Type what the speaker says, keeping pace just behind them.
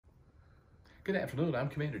Good afternoon. I'm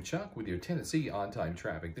Commander Chuck with your Tennessee on-time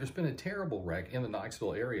traffic. There's been a terrible wreck in the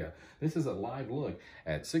Knoxville area. This is a live look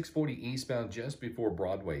at 640 eastbound just before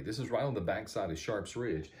Broadway. This is right on the backside of Sharps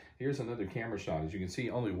Ridge. Here's another camera shot. As you can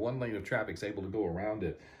see, only one lane of traffic is able to go around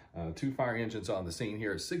it. Two fire engines on the scene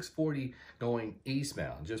here at 640 going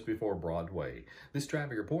eastbound just before Broadway. This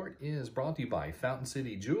traffic report is brought to you by Fountain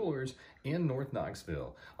City Jewelers in North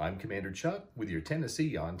Knoxville. I'm Commander Chuck with your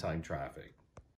Tennessee on-time traffic.